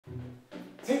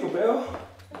Tinkerbell,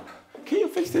 can you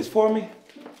fix this for me?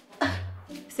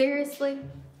 Seriously?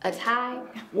 A tie?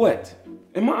 What?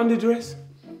 In my underdress?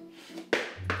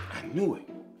 I knew it.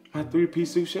 My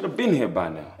three-piece suit should have been here by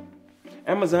now.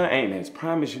 Amazon ain't as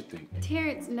prime as you think.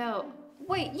 Terrence, no.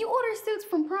 Wait, you order suits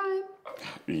from Prime?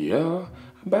 Yeah,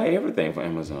 I buy everything from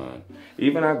Amazon.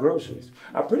 Even our groceries.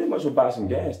 I pretty much will buy some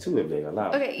gas too if they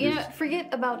allow. Okay, you know,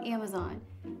 forget about Amazon.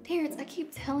 Terrence, I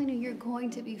keep telling you you're going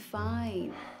to be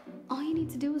fine. All you need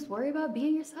to do is worry about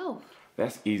being yourself.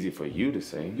 That's easy for you to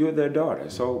say. You're their daughter,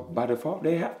 so by default,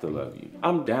 they have to love you.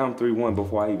 I'm down 3-1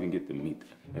 before I even get to meet them.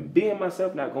 And being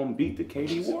myself not gonna beat the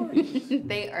KD Warriors.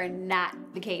 They are not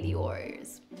the KD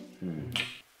Warriors.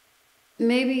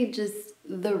 Maybe just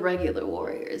the regular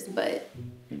Warriors, but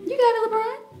you got it,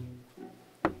 LeBron.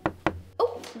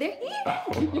 Oh, there he is.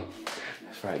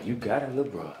 That's right, you got it,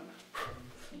 LeBron.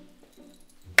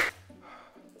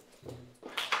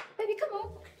 Baby, come on.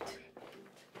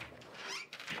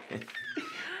 Hey,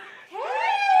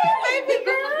 baby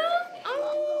girl.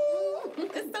 Oh,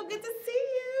 it's so good to see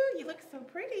you. You look so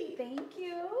pretty. Thank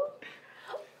you.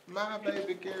 My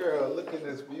baby girl, looking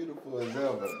as beautiful as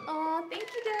ever. Aw, thank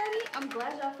you, Daddy. I'm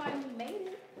glad y'all finally made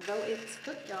it, though it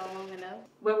took y'all long enough.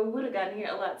 Well, we would have gotten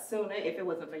here a lot sooner if it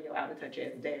wasn't for your out-of-touch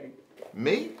ass daddy.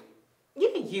 Me?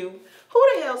 Yeah, you. Who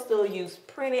the hell still use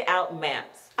printed out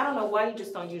maps? I don't know why you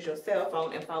just don't use your cell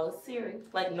phone and follow Siri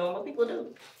like normal people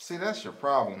do. See, that's your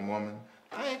problem, woman.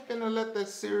 I ain't finna let that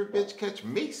Siri bitch catch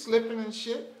me slipping and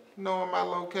shit, knowing my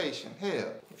location.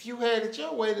 Hell, if you had it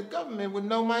your way, the government would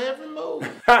know my every move.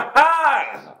 Ha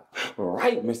ha!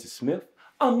 Right, Mr. Smith.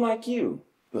 I'm like you.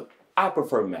 Look, I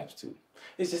prefer maps too.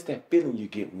 It's just that feeling you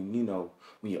get when, you know,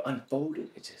 when you unfold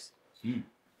it, it's just,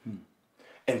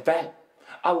 In fact,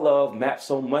 I love maps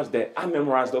so much that I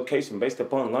memorize location based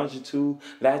upon longitude,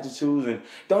 latitudes, and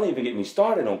don't even get me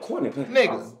started on coordinates.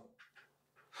 Nigga,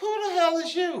 who the hell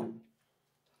is you?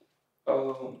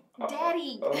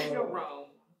 Daddy, You're wrong.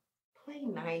 Play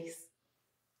nice.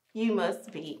 You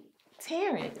must be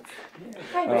Terrence.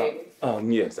 Hey, baby.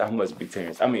 Yes, I must be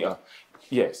Terrence.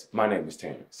 Yes, my name is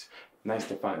Terrence. Nice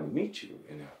to finally meet you,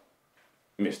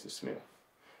 Mr. Smith.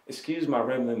 Excuse my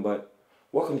rambling, but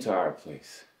welcome to our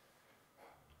place.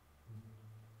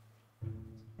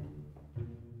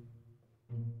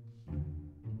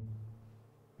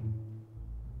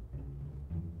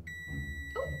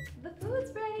 the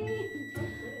food's ready.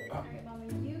 All right, Mama,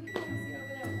 you can have a seat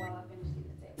over there while I finish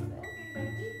these tables. Okay,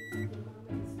 baby. Mama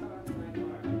is starving my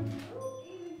heart. Who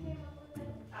even came up with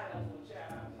that? I don't know,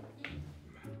 child.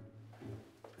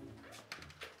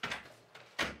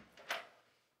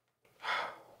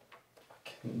 I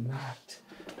cannot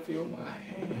feel my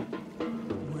hand.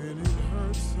 When it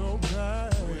hurts so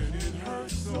bad, when it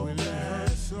hurts so bad, when it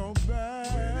hurts so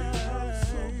bad, when it hurts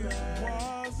so bad,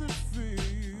 why does it feel?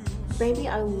 Baby,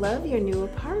 I love your new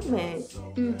apartment.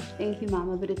 Thank you,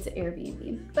 Mama, but it's an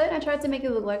Airbnb. But I tried to make it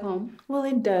look like home. Well,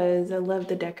 it does. I love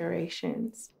the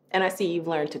decorations. And I see you've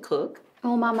learned to cook.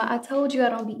 Oh, Mama, I told you I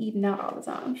don't be eating out all the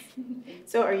time.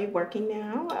 So are you working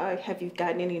now? Have you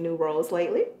gotten any new roles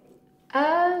lately?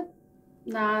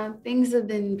 Nah, things have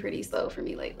been pretty slow for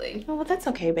me lately. Oh, well, that's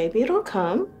okay, baby. It'll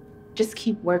come. Just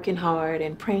keep working hard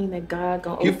and praying that God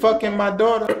gonna... You fucking my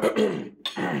daughter?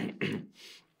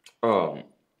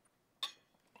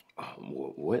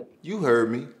 What? You heard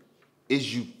me.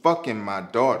 Is you fucking my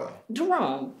daughter?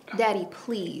 Jerome. Daddy,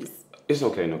 please. It's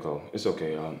okay, Nicole. It's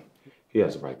okay. He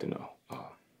has a right to know.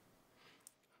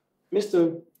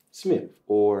 Mr. Smith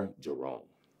or Jerome.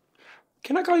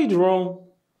 Can I call you Jerome?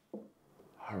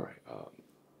 All right,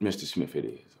 Mr. Smith it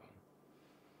is.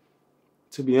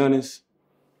 To be honest,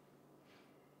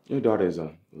 your daughter is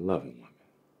a loving woman.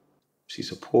 She's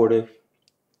supportive,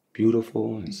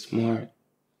 beautiful, and smart,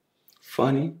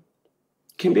 funny.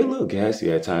 Can be a little gassy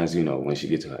at times, when she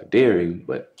gets to her dairy,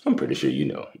 but I'm pretty sure you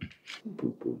know.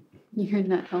 Boop, boop. You're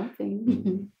not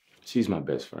helping. She's my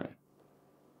best friend.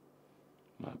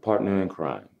 My partner in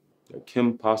crime. The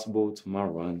Kim Possible to my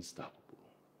Unstoppable.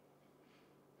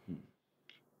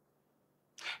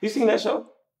 You seen that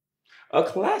show? A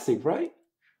classic, right?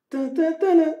 Dun, dun,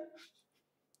 dun, dun.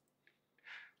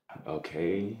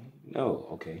 Okay, no,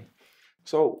 okay.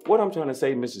 So what I'm trying to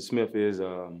say, Mr. Smith, is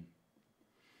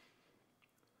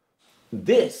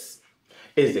this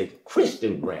is a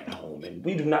Christian grant home, and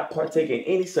we do not partake in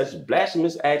any such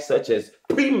blasphemous acts such as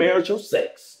premarital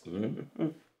sex.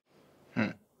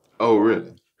 Oh,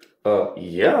 really?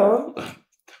 Yeah.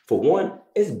 For one,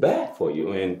 it's bad for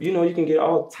you, and you can get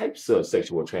all types of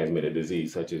sexual transmitted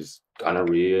disease such as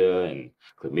gonorrhea and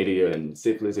chlamydia and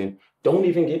syphilis, and don't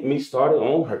even get me started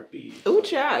on herpes. Ooh,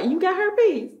 child, you got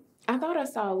herpes. I thought I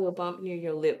saw a little bump near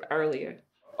your lip earlier.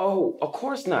 Oh, of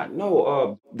course not.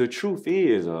 No, the truth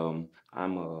is, I'm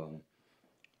a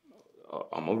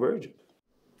virgin.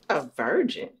 A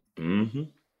virgin? Mm-hmm.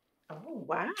 Oh,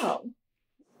 wow.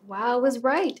 Wow, I was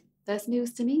right. That's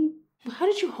news to me. How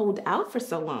did you hold out for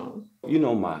so long? You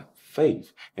know my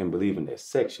faith in believing that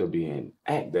sex should be an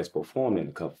act that's performed in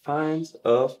the confines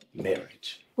of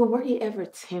marriage. Well, were you ever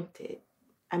tempted?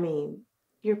 I mean,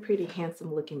 you're a pretty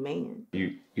handsome looking man.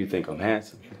 You think I'm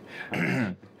handsome?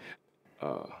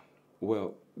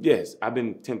 Well, yes, I've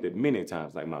been tempted many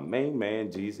times, like my main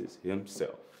man, Jesus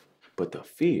himself. But the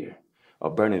fear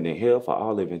of burning in hell for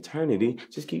all of eternity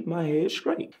just keep my head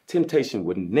straight. Temptation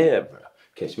would never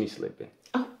catch me slipping.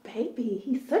 Oh, baby,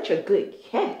 he's such a good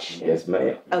catch. Yes,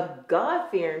 ma'am. A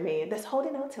God-fearing man that's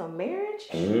holding on to a marriage?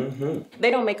 Mm-hmm. They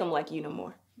don't make them like you no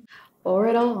more. Or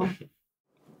at all.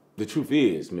 The truth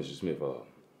is, Mr. Smith,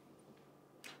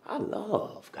 I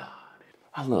love God.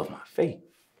 I love my faith.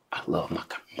 I love my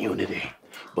community.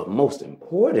 But most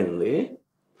importantly,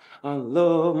 I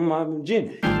love my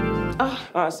virginity.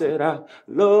 I said I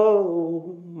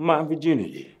love my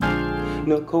virginity.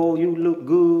 Nicole, you look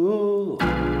good,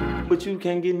 but you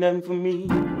can't get nothing from me.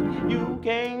 You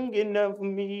can't get nothing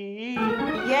from me.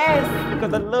 Yes.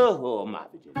 Because I love my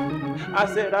virginity. I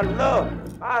said I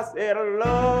love my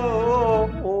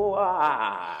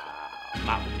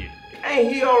virginity.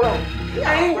 Ain't he all right?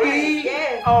 Ain't he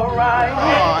Yes. all right?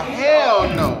 Oh, hell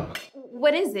no.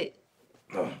 What is it?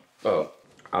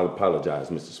 I apologize,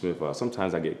 Mr. Smith.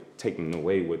 Sometimes I get taken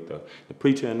away with the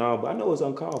preacher and all, but I know it's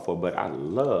uncalled for, but I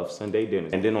love Sunday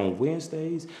dinners. And then on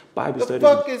Wednesdays, Bible The studies.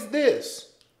 fuck is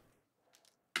this?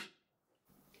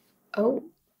 Oh,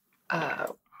 I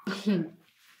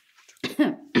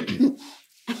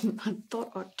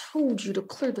thought I told you to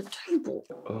clear the table.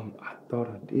 I thought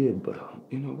I did, but,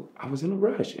 you know, I was in a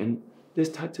rush, and this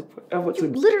time took forever You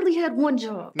literally had one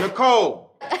job. Nicole!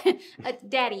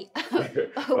 Daddy,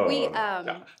 I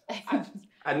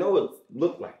know it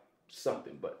looked like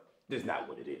something, but this is not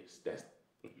what it is. That's...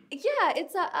 Yeah,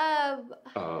 it's a,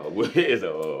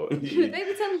 It's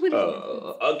Baby, tell me what it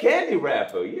is. a candy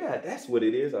wrapper. Yeah, that's what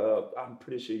it is. I'm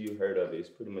pretty sure you heard of it. It's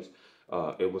pretty much,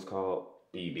 it was called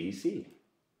BBC.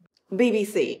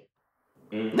 BBC.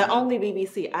 Mm-hmm. The only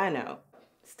BBC I know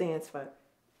stands for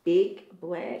Big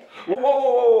Black.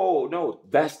 Whoa, no,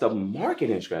 that's the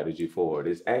marketing strategy for it.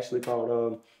 It's actually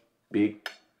called Big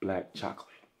Black Chocolate.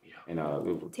 Yeah, and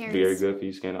it was Terrence. very good for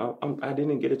your skin. I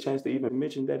didn't get a chance to even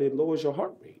mention that it lowers your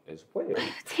heart rate as well.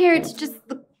 Terrence, just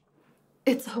look,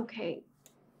 it's okay.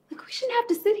 Look, we shouldn't have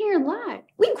to sit here and lie.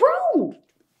 We grown.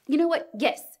 You know what?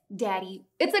 Yes, Daddy,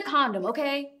 it's a condom,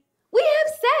 okay? We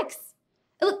have sex.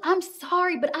 Look, I'm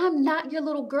sorry, but I'm not your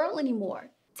little girl anymore.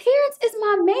 Terrence is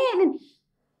my man, and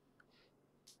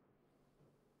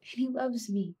he loves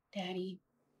me, Daddy.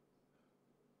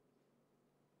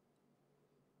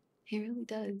 He really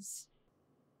does.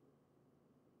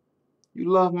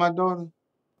 You love my daughter?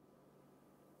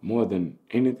 More than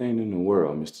anything in the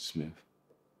world, Mr. Smith.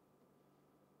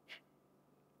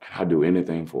 And I'll do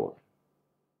anything for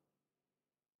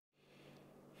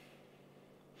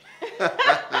her.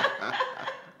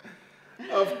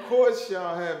 Of course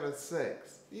y'all having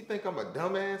sex. You think I'm a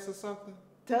dumbass or something?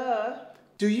 Duh.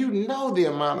 Do you know the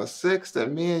amount of sex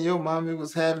that me and your mommy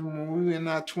was having when we were in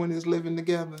our 20s living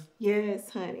together?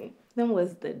 Yes, honey. Them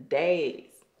was the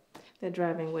days. That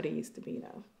driving what it used to be,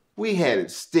 though. We had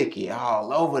it sticky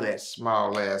all over that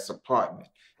small ass apartment.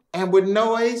 And with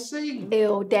no AC.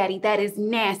 Ew, Daddy, that is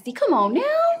nasty. Come on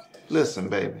now. Listen,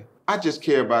 baby. I just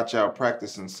care about y'all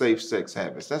practicing safe sex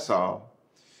habits, that's all.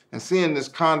 And seeing this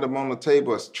condom on the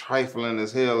table, as trifling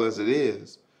as hell as it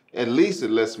is, at least it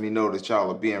lets me know that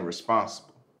y'all are being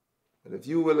responsible. But if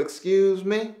you will excuse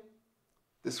me,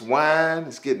 this wine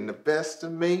is getting the best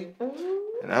of me,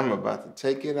 and I'm about to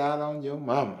take it out on your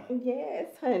mama.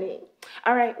 Yes, honey.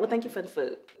 All right, well, thank you for the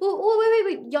food. Well,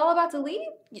 wait. Y'all about to leave?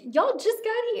 Y'all just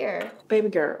got here. Baby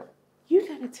girl, you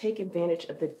gotta take advantage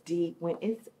of the D when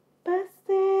it's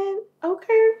bustin'.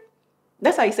 Okay?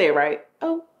 That's how you say it, right?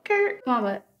 Okay.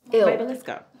 Mama, ew. Baby, let's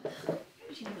go.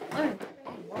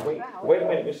 Wait a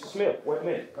minute, Mr. Smith. Wait a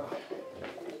minute.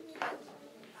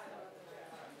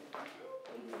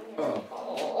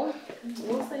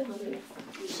 We'll say honey.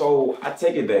 So I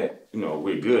take it that, you know,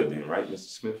 we're good then, right, Mr.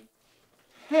 Smith?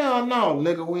 Hell no,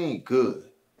 nigga, we ain't good.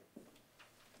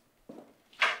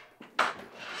 Y'all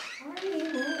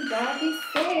be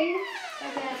safe.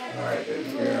 All right,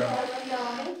 baby girl.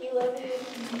 Thank you, love you.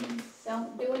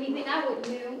 Don't do anything I wouldn't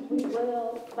do. We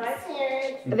will. Bye,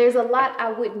 Terrence. There's a lot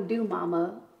I wouldn't do,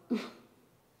 Mama. I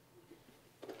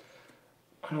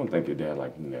don't think your dad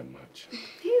liked me that much.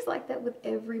 He's like that with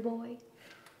every boy.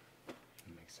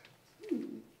 That makes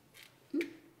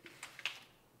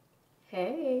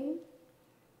Hey.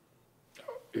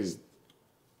 Is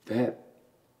that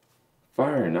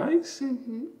fire and ice?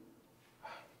 Mm-hmm.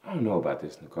 I don't know about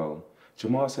this, Nicole.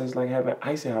 Jamal says like having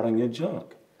ice out on your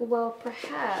junk. Well,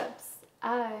 perhaps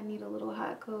I need a little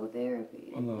hot cold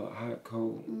therapy. A little hot,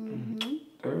 cold Mm-hmm.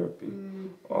 therapy. Mm-hmm.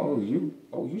 Oh,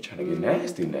 you trying to get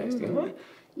nasty, huh?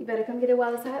 You better come get it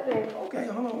while it's hot, baby. Okay,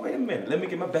 hold on, wait a minute. Let me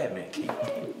get my Batman key.